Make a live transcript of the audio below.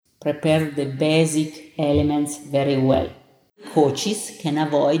Prepare the basic elements very well. Coaches can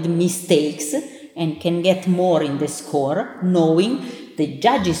avoid mistakes and can get more in the score knowing the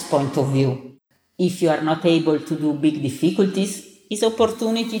judge's point of view. If you are not able to do big difficulties, it's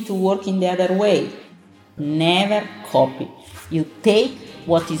opportunity to work in the other way. Never copy. You take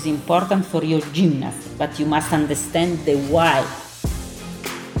what is important for your gymnast, but you must understand the why.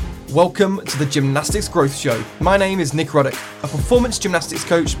 Welcome to the Gymnastics Growth Show. My name is Nick Ruddock, a performance gymnastics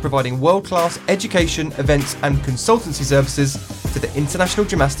coach providing world-class education, events and consultancy services to the international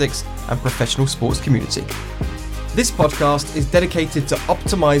gymnastics and professional sports community. This podcast is dedicated to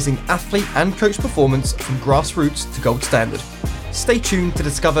optimising athlete and coach performance from grassroots to gold standard. Stay tuned to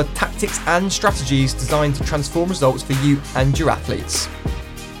discover tactics and strategies designed to transform results for you and your athletes.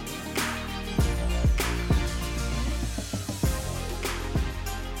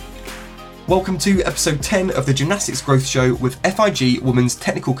 Welcome to episode 10 of the Gymnastics Growth Show with FIG Women's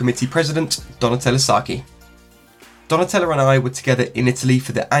Technical Committee President Donatella Sacchi. Donatella and I were together in Italy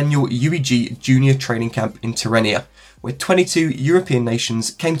for the annual UEG Junior Training Camp in Tirrenia, where 22 European nations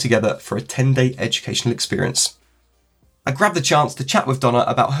came together for a 10-day educational experience. I grabbed the chance to chat with Donna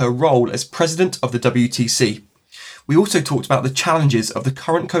about her role as president of the WTC. We also talked about the challenges of the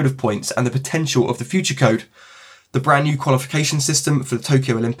current code of points and the potential of the future code, the brand new qualification system for the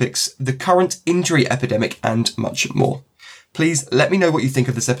Tokyo Olympics, the current injury epidemic, and much more. Please let me know what you think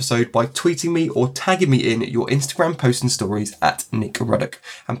of this episode by tweeting me or tagging me in your Instagram posts and stories at Nick Ruddock.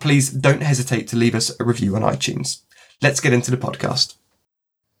 And please don't hesitate to leave us a review on iTunes. Let's get into the podcast.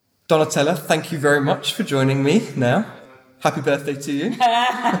 Donatella, thank you very much for joining me now. Happy birthday to you.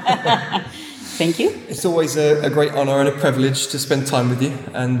 Thank you. It's always a great honour and a privilege to spend time with you.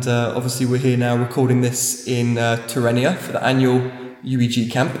 And obviously we're here now recording this in Tirrenia for the annual UEG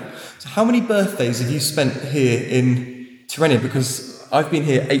camp. So how many birthdays have you spent here in Tirrenia? Because I've been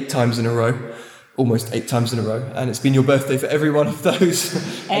here 8 times in a row, almost 8 times in a row. And it's been your birthday for every one of those.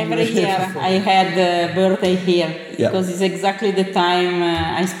 Every year I had a birthday here because it's exactly the time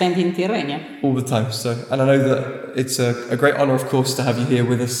I spent in Tirrenia. All the time. So, and I know that it's a great honour, of course, to have you here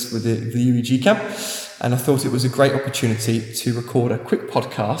with us with the UEG camp. And I thought it was a great opportunity to record a quick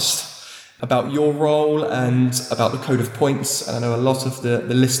podcast about your role and about the code of points. And I know a lot of the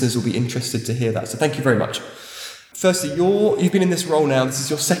listeners will be interested to hear that. So thank you very much. Firstly, you've been in this role now. This is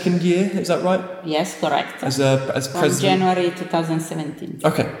your second year, is that right? Yes, correct. As From president. January 2017.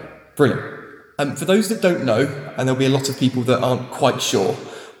 Okay, brilliant. For those that don't know, and there'll be a lot of people that aren't quite sure,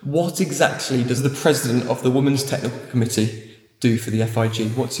 what exactly does the president of the Women's Technical Committee do for the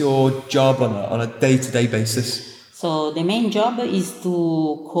FIG? What's your job on a day-to-day basis? So the main job is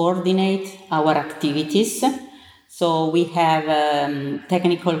to coordinate our activities. So we have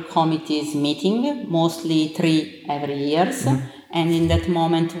technical committees meeting, mostly 3 every year. Mm-hmm. And in that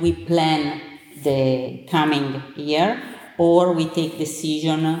moment we plan the coming year, or we take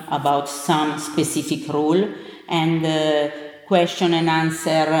decision about some specific rule, and question and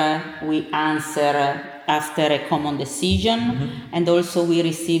answer, we answer after a common decision. Mm-hmm. And also we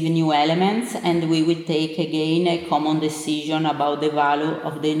receive new elements and we will take again a common decision about the value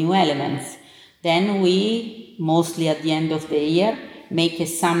of the new elements. Then we, mostly at the end of the year, make a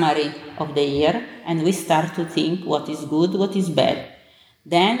summary of the year and we start to think what is good, what is bad.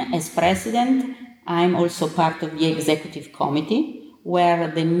 Then as president, I'm also part of the executive committee,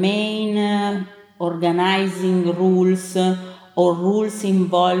 where the main organizing rules or rules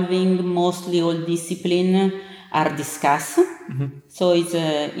involving mostly all discipline are discussed. Mm-hmm. So it's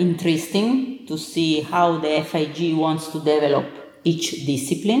interesting to see how the FIG wants to develop each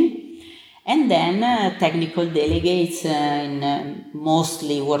discipline. And then technical delegates in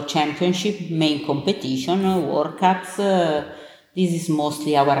mostly World Championship, main competition, World Cups. This is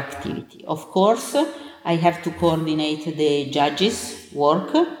mostly our activity. Of course, I have to coordinate the judges'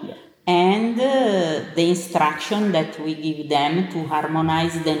 work and the instruction that we give them to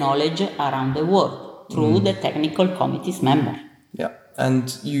harmonize the knowledge around the world through the technical committee's member. Yeah,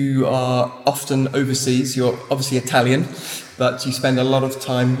 and you are often overseas. You're obviously Italian, but you spend a lot of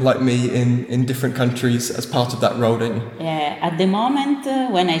time, like me, in different countries as part of that role, don't you? Yeah, at the moment,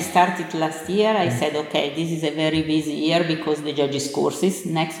 when I started last year, I said, okay, this is a very busy year because the judges' courses,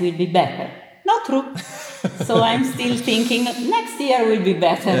 next will be better. Not true. So I'm still thinking next year will be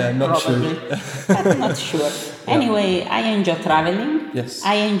better, probably. But not sure. Anyway, I enjoy traveling. Yes.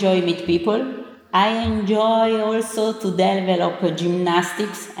 I enjoy meet people. I enjoy also to develop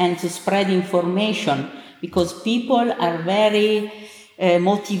gymnastics and to spread information, because people are very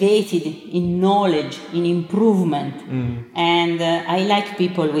motivated in knowledge, in improvement. And I like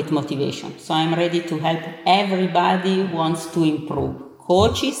people with motivation. So I'm ready to help everybody who wants to improve.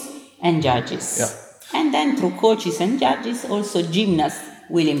 coaches and judges. Yeah. And then through coaches and judges, also gymnasts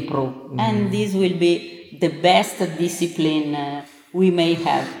will improve. And this will be the best discipline we may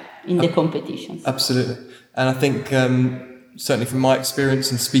have in the competitions. Absolutely. And I think, certainly from my experience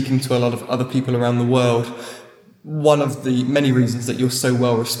and speaking to a lot of other people around the world, one of the many reasons that you're so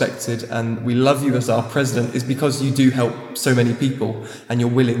well respected and we love you as our president is because you do help so many people and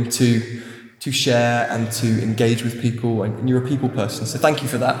you're willing to share and to engage with people, and you're a people person. So thank you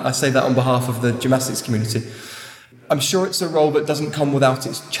for that. I say that on behalf of the gymnastics community. I'm sure it's a role that doesn't come without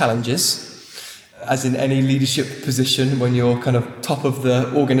its challenges, as in any leadership position when you're kind of top of the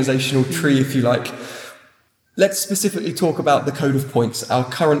organisational tree, if you like. Let's specifically talk about the code of points, our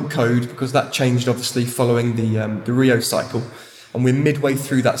current code, because that changed obviously following the Rio cycle, and we're midway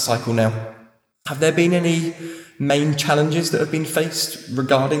through that cycle now. Have there been any main challenges that have been faced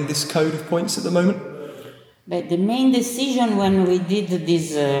regarding this code of points at the moment? But the main decision when we did this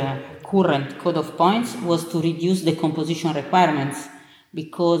current code of points was to reduce the composition requirements,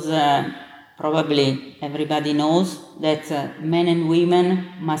 because probably everybody knows that men and women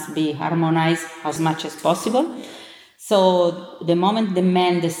must be harmonized as much as possible. So the moment the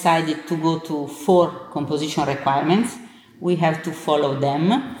men decided to go to 4 composition requirements, we have to follow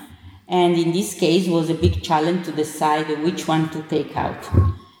them. And in this case, it was a big challenge to decide which one to take out.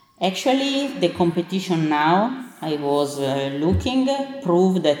 Actually, the competition now, I was looking,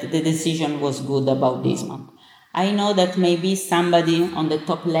 proved that the decision was good about this one. I know that maybe somebody on the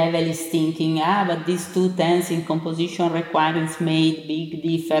top level is thinking, but these 2 tenths in composition requirements made big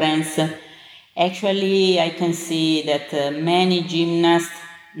difference. Actually, I can see that many gymnasts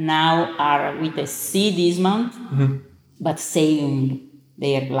now are with a C dismount, but saving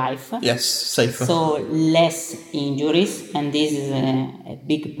their life. Yes, safer. So less injuries, and this is a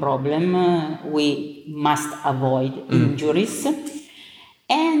big problem. We must avoid injuries.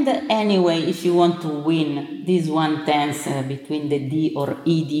 And anyway, if you want to win this 1 tenth between the D or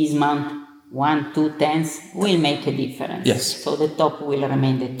E dismount, 1, 2 tenths will make a difference. Yes. So the top will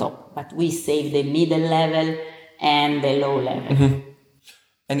remain the top, but we save the middle level and the low level.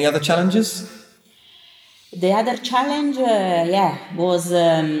 Any other challenges? The other challenge, was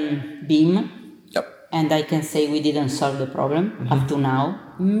beam. Yep. And I can say we didn't solve the problem up to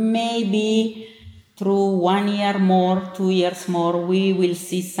now. Maybe through 1 year more, 2 years more, we will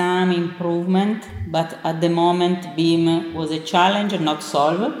see some improvement. But at the moment, beam was a challenge, not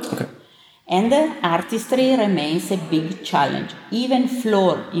solved. Okay. And artistry remains a big challenge. Even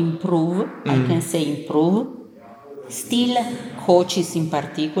floor improve, I can say improve. Still, coaches in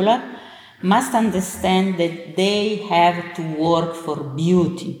particular must understand that they have to work for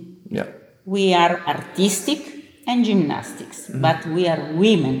beauty. Yeah. We are artistic and gymnastics, but we are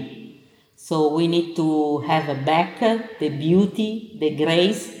women. So we need to have back the beauty, the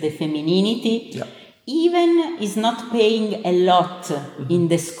grace, the femininity. Yeah. Even is not paying a lot in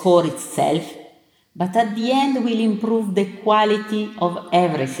the score itself, but at the end will improve the quality of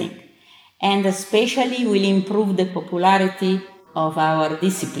everything. And especially will improve the popularity of our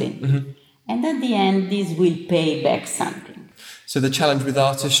discipline. And at the end, this will pay back something. So the challenge with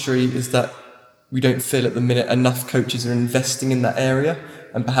artistry is that we don't feel at the minute enough coaches are investing in that area,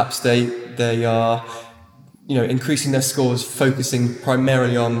 and perhaps they are, increasing their scores, focusing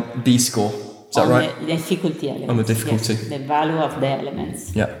primarily on D score. Is that right? The difficulty elements. On the difficulty. Yes, the value of the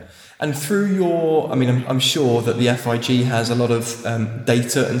elements. Yeah. And through I'm sure that the FIG has a lot of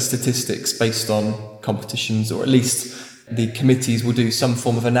data and statistics based on competitions, or at least the committees will do some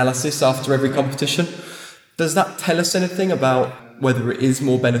form of analysis after every competition. Does that tell us anything about whether it is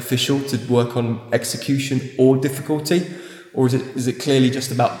more beneficial to work on execution or difficulty? Or is it clearly just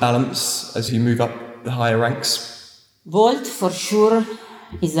about balance as you move up the higher ranks? Vault for sure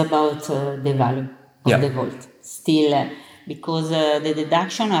is about the value of the vault. Still, because the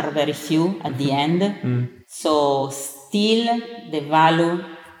deductions are very few at the end. So still the value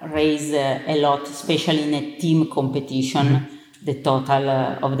raise a lot, especially in a team competition, the total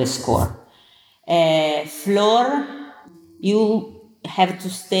of the score. Floor, you have to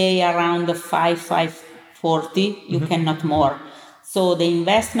stay around 540, you cannot more. So the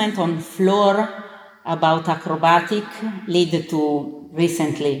investment on floor about acrobatic lead to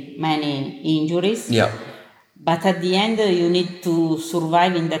recently many injuries. Yeah. But at the end, you need to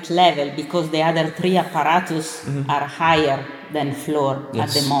survive in that level because the other 3 apparatus are higher than floor at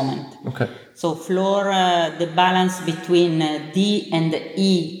the moment. Okay. So floor, the balance between D and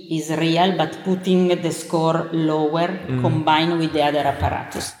E is real, but putting the score lower combined with the other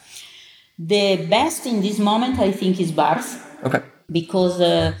apparatus. The best in this moment, I think, is bars. Okay. Because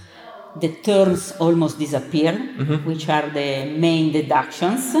the turns almost disappear, which are the main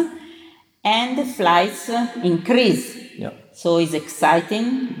deductions, and the flights increase. Yeah. So it's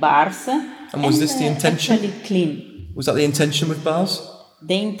exciting, bars. And was this the intention? Actually clean. Was that the intention with bars?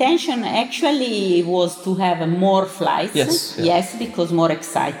 The intention actually was to have more flights. Yes, because more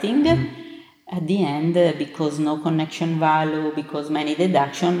exciting. At the end, because no connection value, because many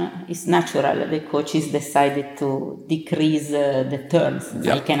deduction, it's natural. The coaches decided to decrease the turns.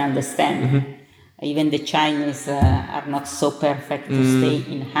 I can understand. Even the Chinese are not so perfect to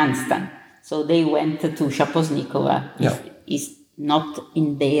stay in handstand. So they went to Shaponikova. It's not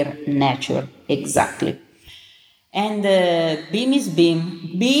in their nature exactly. And beam is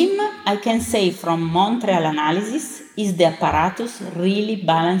beam. Beam, I can say from Montreal analysis, is the apparatus really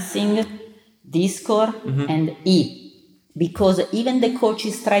balancing D-score and E. Because even the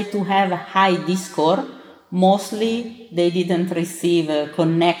coaches try to have a high D-score, mostly they didn't receive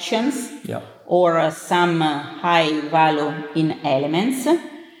connections or some high value in elements,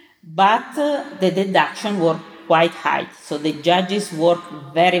 but the deduction worked quite high. So the judges work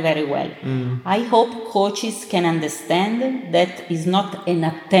very, very well. I hope coaches can understand that is not an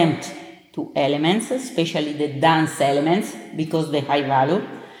attempt to elements, especially the dance elements, because they high value,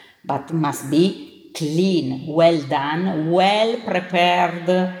 but must be clean, well done, well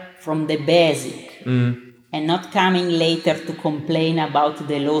prepared from the basic, and not coming later to complain about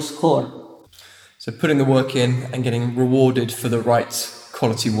the low score. So putting the work in and getting rewarded for the right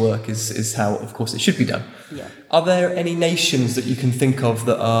quality work is how, of course, it should be done. Yeah. Are there any nations that you can think of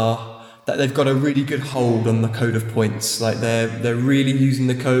that they've got a really good hold on the code of points, like they're really using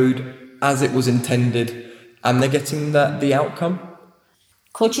the code as it was intended, and they're getting the outcome?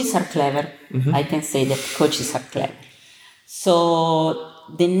 Coaches are clever. I can say that coaches are clever. So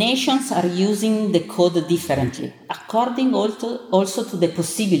the nations are using the code differently, according also to the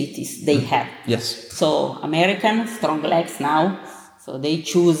possibilities they have. Yes. So American strong legs now, so they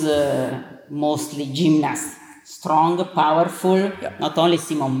choose mostly gymnasts, strong, powerful. Not only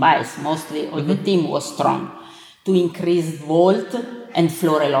Simone Biles, mostly all the team was strong. To increase vault and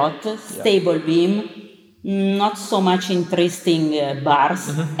floor a lot, stable beam, not so much interesting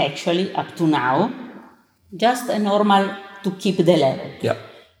bars actually up to now, just a normal to keep the level.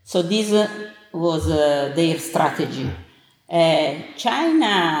 So this was their strategy.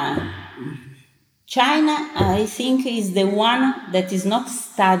 China, I think, is the one that is not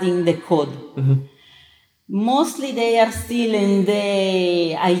studying the code. Mostly they are still in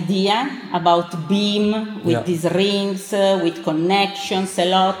the idea about beam with these rings, with connections a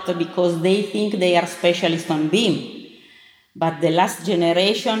lot, because they think they are specialists on beam. But the last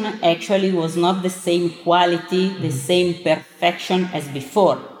generation actually was not the same quality, the same perfection as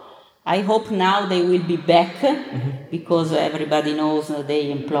before. I hope now they will be back, because everybody knows they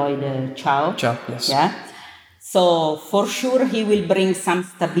employed Chow. Chow, yes. Yeah. So for sure he will bring some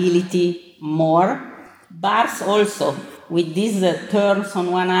stability more. Bars also, with these turns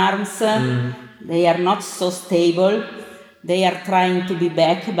on one arms, they are not so stable. They are trying to be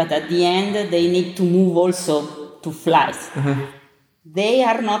back, but at the end they need to move also to flies. They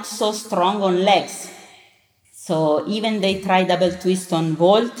are not so strong on legs. So even they try double twist on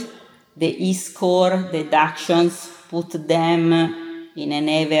vault, the E-score deductions put them in an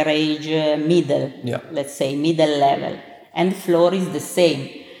average middle, let's say middle level. And floor is the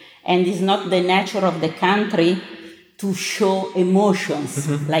same. And it's not the nature of the country to show emotions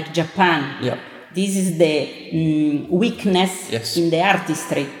like Japan. This is the weakness in the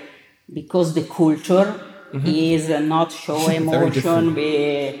artistry, because the culture is not show emotion,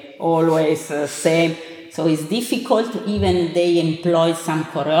 be always same. So it's difficult, even they employ some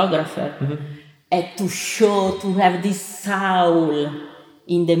choreographer to show, to have this soul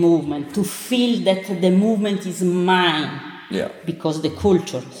in the movement, to feel that the movement is mine. Because the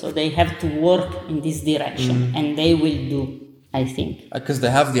culture, so they have to work in this direction, and they will do, I think. Because they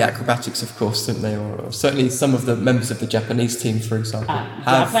have the acrobatics, of course, don't they? Or certainly some of the members of the Japanese team, for example.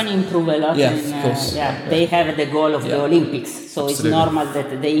 Japan improve a lot. Of course. They have the goal of the Olympics, so it's normal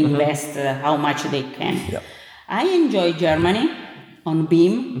that they invest how much they can. I enjoy Germany on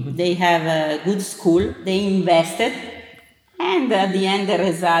beam. They have a good school. They invested, and at the end, the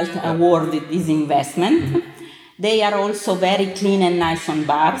result awarded this investment. They are also very clean and nice on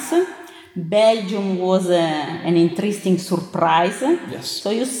bars. Belgium was an interesting surprise.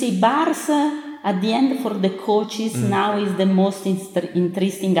 So you see, bars at the end for the coaches now is the most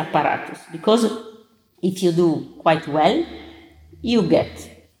interesting apparatus, because if you do quite well, you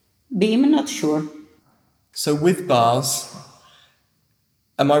get. Beam, not sure. So with bars,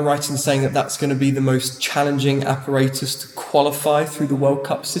 Am I right in saying that that's going to be the most challenging apparatus to qualify through the World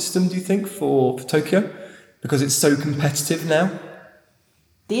Cup system, do you think, for Tokyo? Because it's so competitive now?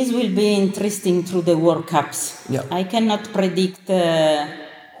 This will be interesting through the World Cups. Yeah. I cannot predict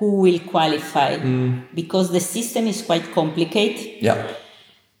who will qualify because the system is quite complicated. Yeah.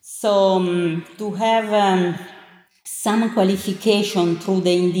 So to have some qualification through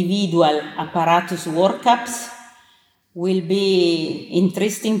the individual apparatus World Cups will be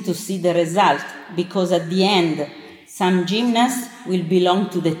interesting to see the result, because at the end some gymnasts will belong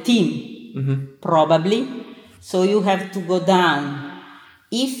to the team, probably. So you have to go down.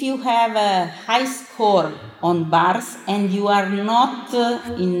 If you have a high score on bars and you are not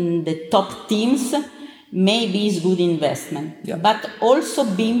in the top teams, maybe it's good investment. Yeah. But also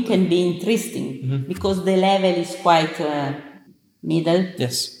beam can be interesting because the level is quite middle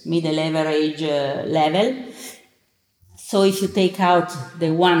average level. So if you take out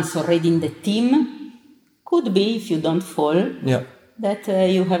the ones already in the team, could be, if you don't fall, that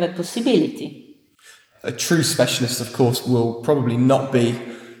you have a possibility. A true specialist, of course, will probably not be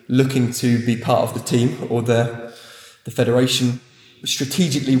looking to be part of the team, or the federation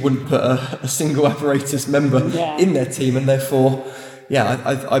strategically wouldn't put a single apparatus member in their team, and therefore,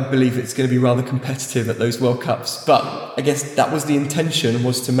 I believe it's going to be rather competitive at those World Cups. But I guess that was the intention,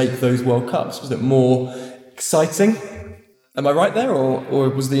 was to make those World Cups. Was it more exciting? Am I right there, or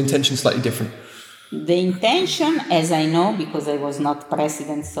was the intention slightly different? The intention, as I know, because I was not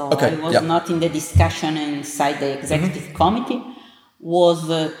president, so I was not in the discussion inside the executive committee, was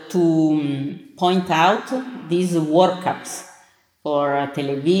to point out these World Cups for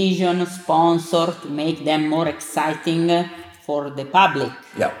television, sponsor, to make them more exciting for the public.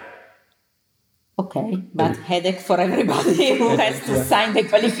 Yeah. Okay, but headache for everybody who has to sign the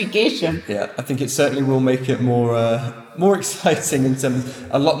qualification. Yeah, I think it certainly will make it more exciting, in terms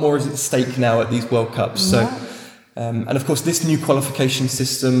a lot more is at stake now at these World Cups. So, and of course, this new qualification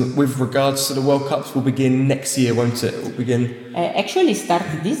system with regards to the World Cups will begin next year, won't it? It will begin. Actually, start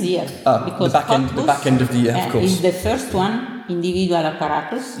this year because the back end of the year, of course, is the first one, individual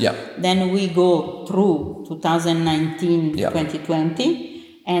apparatus. Yeah. Then we go through 2019, 2020.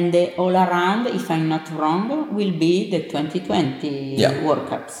 And the all around, if I'm not wrong, will be the 2020 World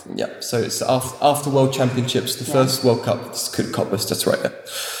Cups. Yeah, so it's after World Championships, the first World Cup. That's right. Yeah.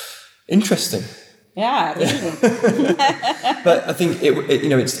 Interesting. Yeah, really. But I think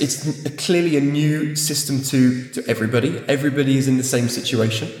it's clearly a new system to everybody. Everybody is in the same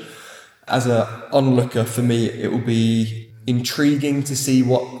situation. As an onlooker, for me, it will be intriguing to see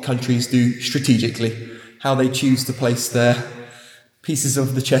what countries do strategically, how they choose to place their pieces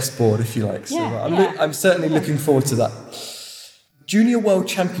of the chessboard, if you like. So I'm certainly looking forward to that. Junior World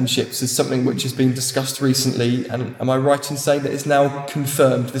Championships is something which has been discussed recently, and am I right in saying that it's now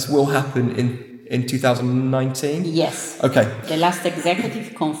confirmed this will happen in 2019? Yes. Okay. The last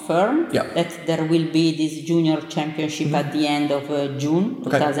executive confirmed that there will be this junior championship at the end of June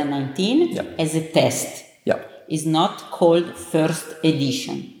 2019 as a test. Yeah. It's not called first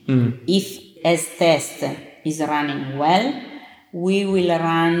edition. If as test is running well, we will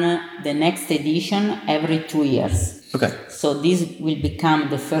run the next edition every 2 years. Okay. So this will become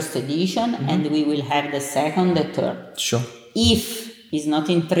the first edition, and we will have the second, the third. Sure. If it's not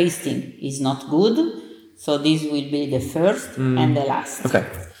interesting, it's not good, so this will be the first and the last. Okay.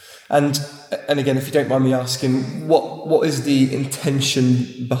 And again, if you don't mind me asking, what is the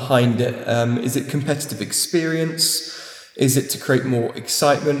intention behind it? Is it competitive experience? Is it to create more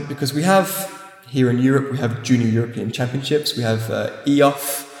excitement? Because we have, here in Europe, we have Junior European Championships, we have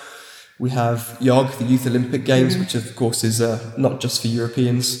EOF, we have YOG, the Youth Olympic Games, which of course is not just for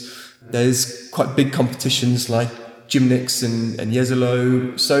Europeans. There's quite big competitions like Gymnastics and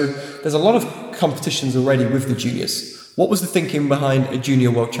Jesolo. So there's a lot of competitions already with the juniors. What was the thinking behind a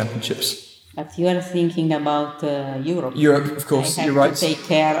Junior World Championships? But you are thinking about Europe. Europe, of course, you're right. To take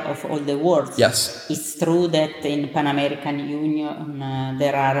care of all the worlds. Yes. It's true that in Pan American Union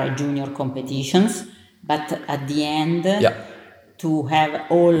there are junior competitions, but at the end, to have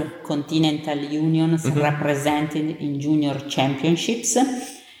all continental unions represented in junior championships,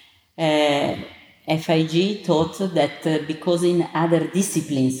 FIG thought that because in other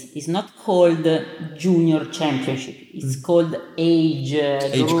disciplines it's not called junior championship, it's called age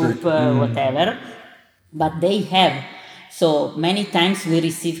group. Whatever, but they have. So many times we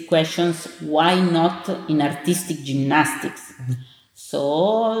receive questions, why not in artistic gymnastics?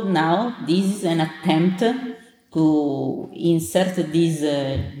 So now this is an attempt to insert these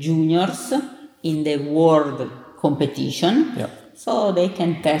juniors in the world competition. So they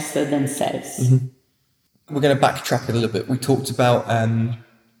can test themselves. We're going to backtrack a little bit. We talked about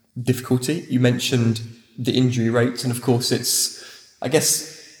difficulty. You mentioned the injury rates, and of course I guess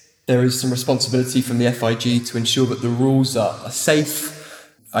there is some responsibility from the FIG to ensure that the rules are safe.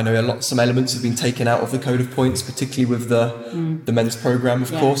 I know some elements have been taken out of the code of points, particularly with the men's program,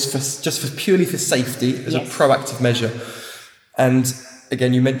 of course, purely for safety as a proactive measure. And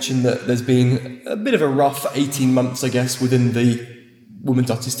again, you mentioned that there's been a bit of a rough 18 months, I guess, within the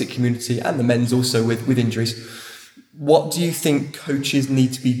women's artistic community and the men's also with injuries. What do you think coaches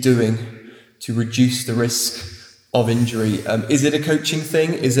need to be doing to reduce the risk of injury? Is it a coaching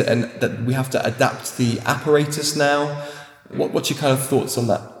thing? Is it that we have to adapt the apparatus now? What's your kind of thoughts on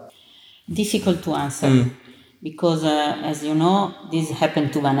that? Difficult to answer because, as you know, this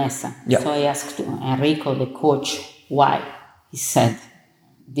happened to Vanessa. Yeah. So I asked Enrico, the coach, why. He said,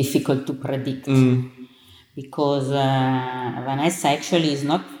 difficult to predict. Because Vanessa actually is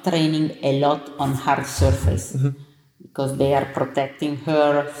not training a lot on hard surface because they are protecting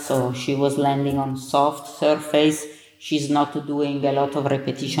her. So she was landing on soft surface. She's not doing a lot of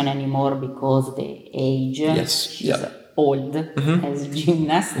repetition anymore because the age. She's old as a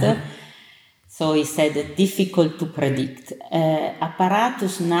gymnast. So he said difficult to predict.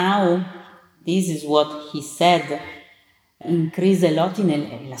 Apparatus now, this is what he said, increase a lot in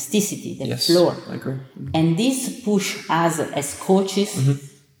elasticity, the floor. I agree. And this push us as coaches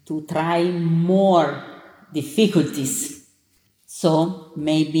to try more difficulties. So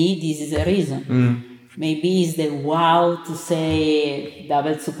maybe this is a reason. Maybe it's the wow to say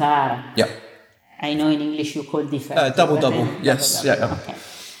double Zucara. Yeah. I know in English you call different. Double. Yes. Double. Yeah.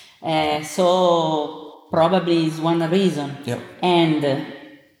 Okay. So probably is one reason. Yeah. And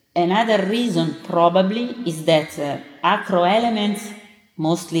another reason probably is that acro elements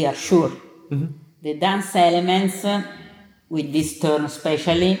mostly are sure. The dance elements, with this term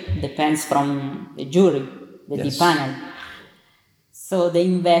especially, depends from the jury, the panel. So the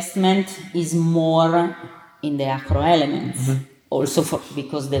investment is more in the acro elements, also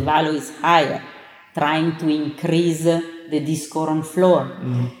because the value is higher, trying to increase the discord on floor.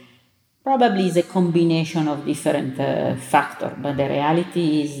 Probably is a combination of different factors, but the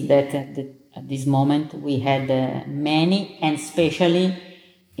reality is that at this moment we had many, and especially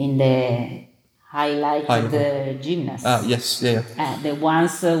in the highlighted gymnasts. The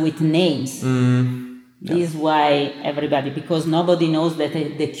ones with names. This is why everybody, because nobody knows that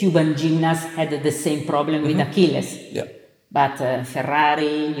the Cuban gymnast had the same problem with Achilles. But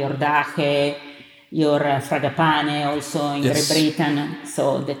Ferrari, Jordache, your Fragapane also in Great Britain.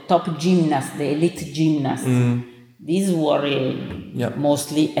 So the top gymnasts, the elite gymnasts, these were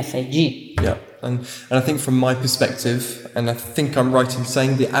mostly FIG. Yeah, and I think from my perspective, and I think I'm right in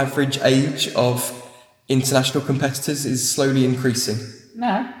saying the average age of international competitors is slowly increasing.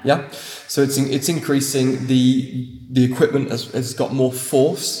 Yeah, so it's increasing. The equipment has got more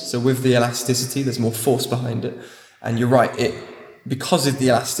force. So with the elasticity, there's more force behind it. And you're right, because of the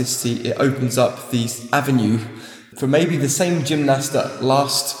elasticity, it opens up this avenue for maybe the same gymnast at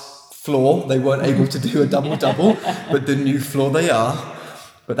last floor, they weren't able to do a double-double, but the new floor they are.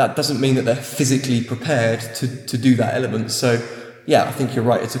 But that doesn't mean that they're physically prepared to do that element. So, yeah, I think you're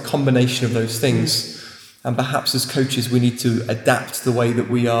right. It's a combination of those things. And perhaps as coaches, we need to adapt the way that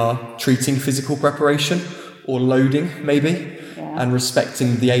we are treating physical preparation or loading, maybe, and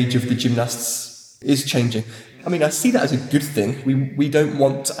respecting the age of the gymnasts is changing. I mean, I see that as a good thing. We don't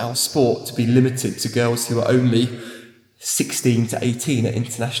want our sport to be limited to girls who are only 16 to 18 at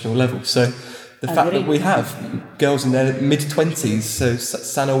international level. So the fact that we have girls in their mid-20s, so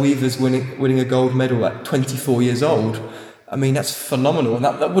Sana Weaver's winning a gold medal at 24 years old, I mean, that's phenomenal. And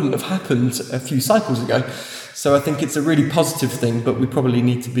that wouldn't have happened a few cycles ago. So I think it's a really positive thing, but we probably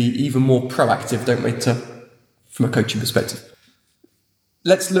need to be even more proactive, don't we, from a coaching perspective.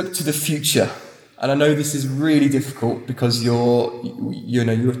 Let's look to the future. And I know this is really difficult because you're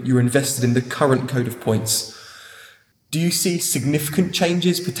invested in the current code of points. Do you see significant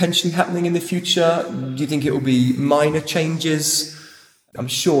changes potentially happening in the future? Do you think it will be minor changes? I'm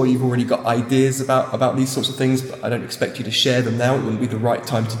sure you've already got ideas about these sorts of things, but I don't expect you to share them now. It wouldn't be the right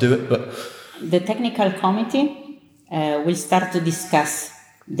time to do it. But the technical committee will start to discuss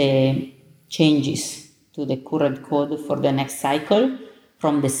the changes to the current code for the next cycle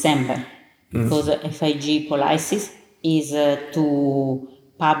from December. Because FIG policy is to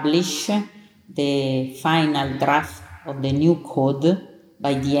publish the final draft of the new code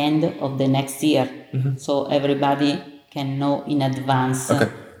by the end of the next year. So everybody can know in advance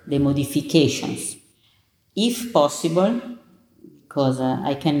the modifications. If possible, because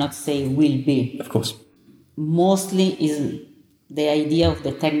I cannot say will be. Of course. Mostly is the idea of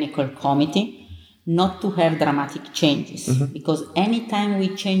the technical committee not to have dramatic changes. Because anytime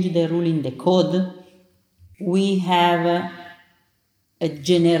we change the rule in the code, we have a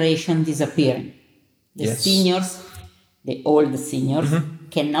generation disappearing. The seniors, the old seniors,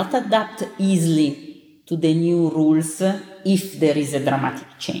 cannot adapt easily to the new rules if there is a dramatic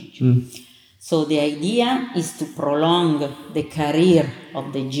change. So the idea is to prolong the career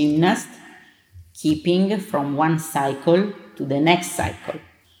of the gymnast, keeping from one cycle to the next cycle.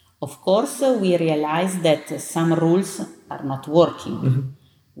 Of course, we realize that some rules are not working.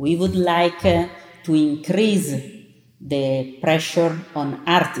 We would like to increase the pressure on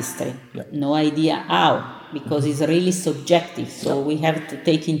artistry. No idea how, because it's really subjective. So we have to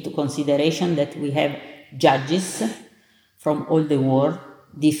take into consideration that we have judges from all the world,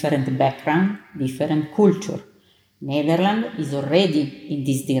 different background, different culture. Netherlands is already in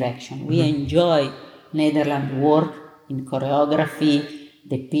this direction. We enjoy Netherlands work in choreography,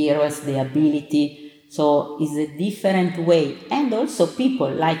 the pirouettes, the ability. So it's a different way. And also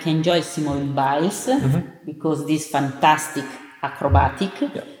people like enjoy Simone Biles because this fantastic acrobatic.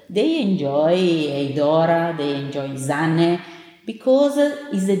 They enjoy Eidora, they enjoy Zanne because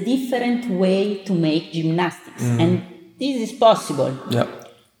it's a different way to make gymnastics. And this is possible.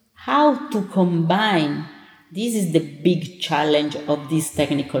 How to combine? This is the big challenge of this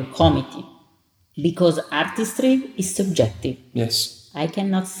technical committee, because artistry is subjective. I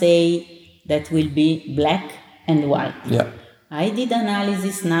cannot say that will be black and white. I did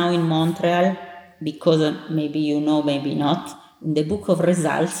analysis now in Montreal because maybe you know, maybe not. In the book of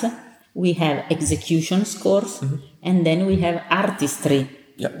results, we have execution scores and then we have artistry,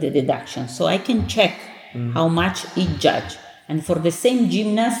 the deduction. So I can check how much each judge. And for the same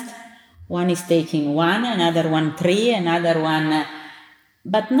gymnast, one is taking 1, another one 3, another one...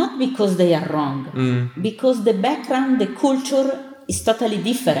 but not because they are wrong, because the background, the culture is totally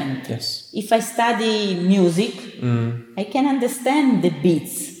different. If I study music, I can understand the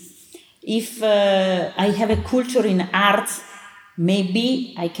beats. If I have a culture in arts,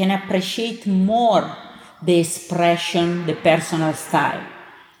 maybe I can appreciate more the expression, the personal style.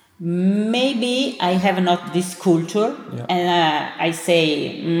 Maybe I have not this culture and I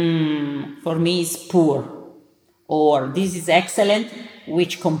say, for me it's poor, or this is excellent,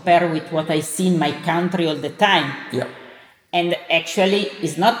 which compare with what I see in my country all the time. And actually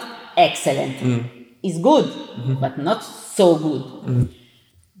is not excellent. It's good, but not so good.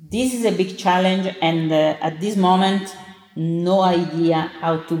 This is a big challenge, and at this moment, no idea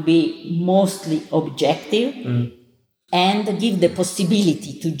how to be mostly objective and give the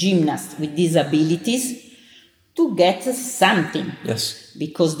possibility to gymnasts with disabilities to get something.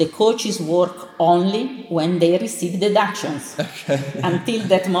 Because the coaches work only when they receive deductions. Until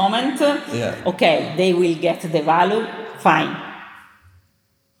that moment, okay, they will get the value, fine.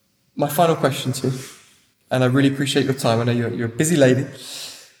 My final question to you, and I really appreciate your time. I know you're a busy lady.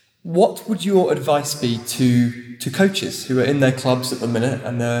 What would your advice be to coaches who are in their clubs at the minute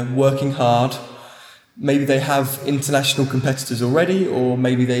and they're working hard? Maybe they have international competitors already, or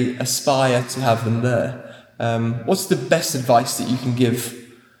maybe they aspire to have them there. What's the best advice that you can give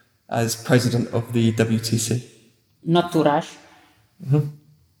as president of the WTC? Not to rush.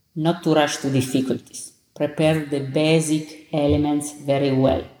 Not to rush to difficulties. Prepare the basic elements very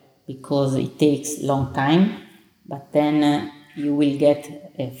well, because it takes long time, but then you will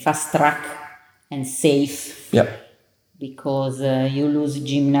get a fast track and safe. Because you lose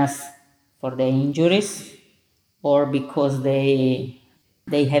gymnasts for the injuries, or because they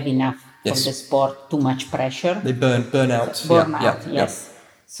have enough for the sport, too much pressure. They burn out. Yes.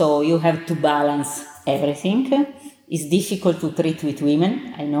 So you have to balance everything. It's difficult to treat with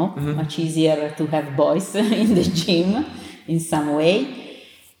women, I know. Much easier to have boys in the gym in some way.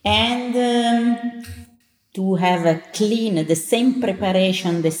 And to have a clean, the same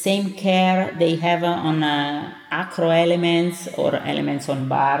preparation, the same care they have on acro elements or elements on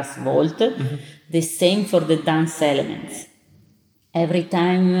bars, vault, the same for the dance elements. Every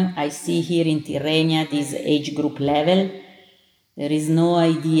time I see here in Tirrenia this age group level, there is no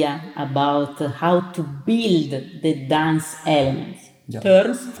idea about how to build the dance elements.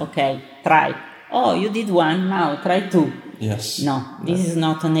 Turns, okay, try. Oh, you did 1, now try 2. No, this is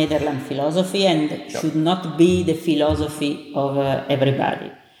not a Netherlands philosophy and should not be the philosophy of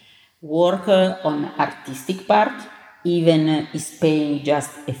everybody. Work on artistic part, even is paying just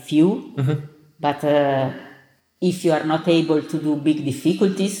a few, but if you are not able to do big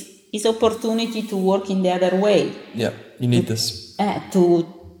difficulties, it's opportunity to work in the other way. You need this. To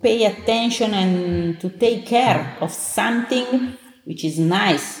pay attention and to take care of something which is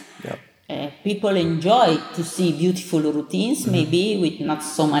nice. People enjoy to see beautiful routines, maybe with not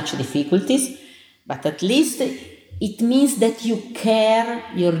so much difficulties, but at least it means that you care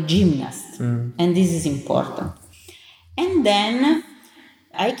your gymnast, and this is important. And then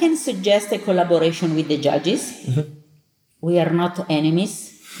I can suggest a collaboration with the judges. We are not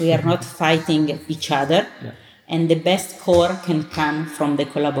enemies. We are not fighting each other. Yeah. And the best score can come from the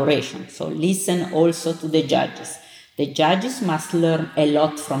collaboration. So listen also to the judges. The judges must learn a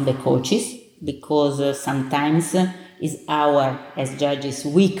lot from the coaches, because sometimes is our, as judges,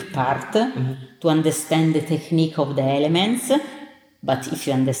 weak part to understand the technique of the elements. But if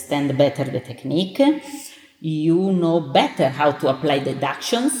you understand better the technique, you know better how to apply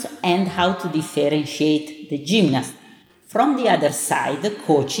deductions and how to differentiate the gymnast. From the other side,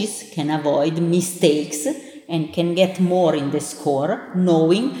 coaches can avoid mistakes and can get more in the score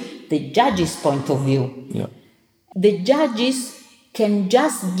knowing the judge's point of view. Yeah. The judges can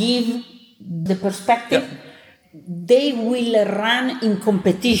just give the perspective. Yeah. They will run in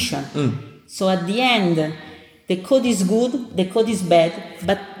competition. So at the end, the code is good, the code is bad,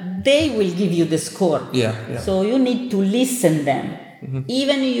 but they will give you the score. Yeah. So you need to listen them.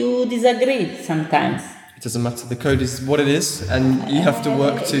 Even you disagree sometimes. It doesn't matter. The code is what it is, and you have to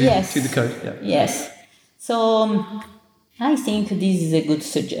work to the code. Yeah. Yes. So I think this is a good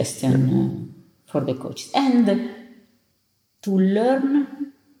suggestion for the coaches. And to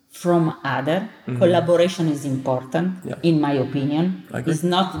learn from other, collaboration is important, in my opinion. It's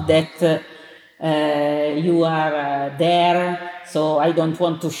not that you are there, so I don't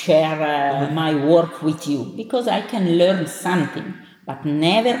want to share my work with you, because I can learn something, but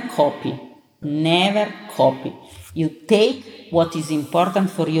never copy. Never copy. You take what is important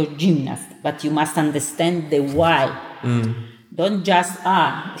for your gymnast, but you must understand the why. Don't just,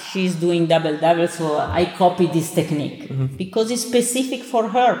 she's doing double, so I copy this technique. Because it's specific for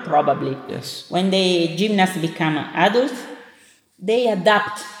her, probably. Yes. When the gymnasts become adults, they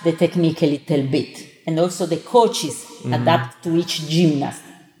adapt the technique a little bit. And also the coaches adapt to each gymnast,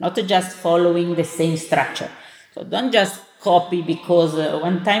 not just following the same structure. So don't just copy, because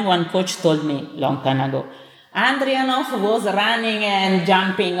one time one coach told me, long time ago, Andrianov was running and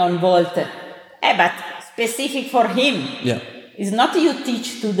jumping on vault. But specific for him. Yeah. It's not you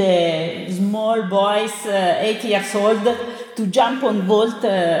teach to the small boys, 8 years old, to jump on vault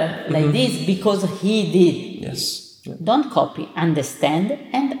like this, because he did. Yes. Yeah. Don't copy, understand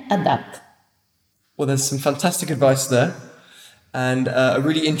and adapt. Well, there's some fantastic advice there, and a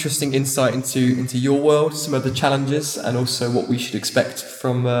really interesting insight into your world, some of the challenges, and also what we should expect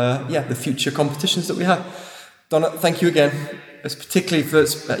from the future competitions that we have. Donna, thank you again. It's particularly for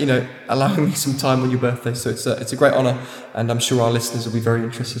allowing me some time on your birthday. So it's a great honour, and I'm sure our listeners will be very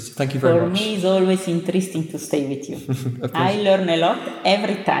interested. So thank you very much. For me, it's always interesting to stay with you. I learn a lot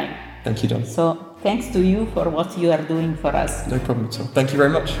every time. Thank you, Donna. So thanks to you for what you are doing for us. No problem at all. Thank you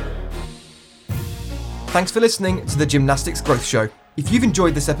very much. Thanks for listening to the Gymnastics Growth Show. If you've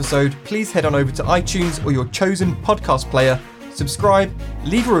enjoyed this episode, please head on over to iTunes or your chosen podcast player, subscribe,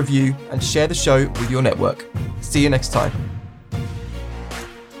 leave a review, and share the show with your network. See you next time.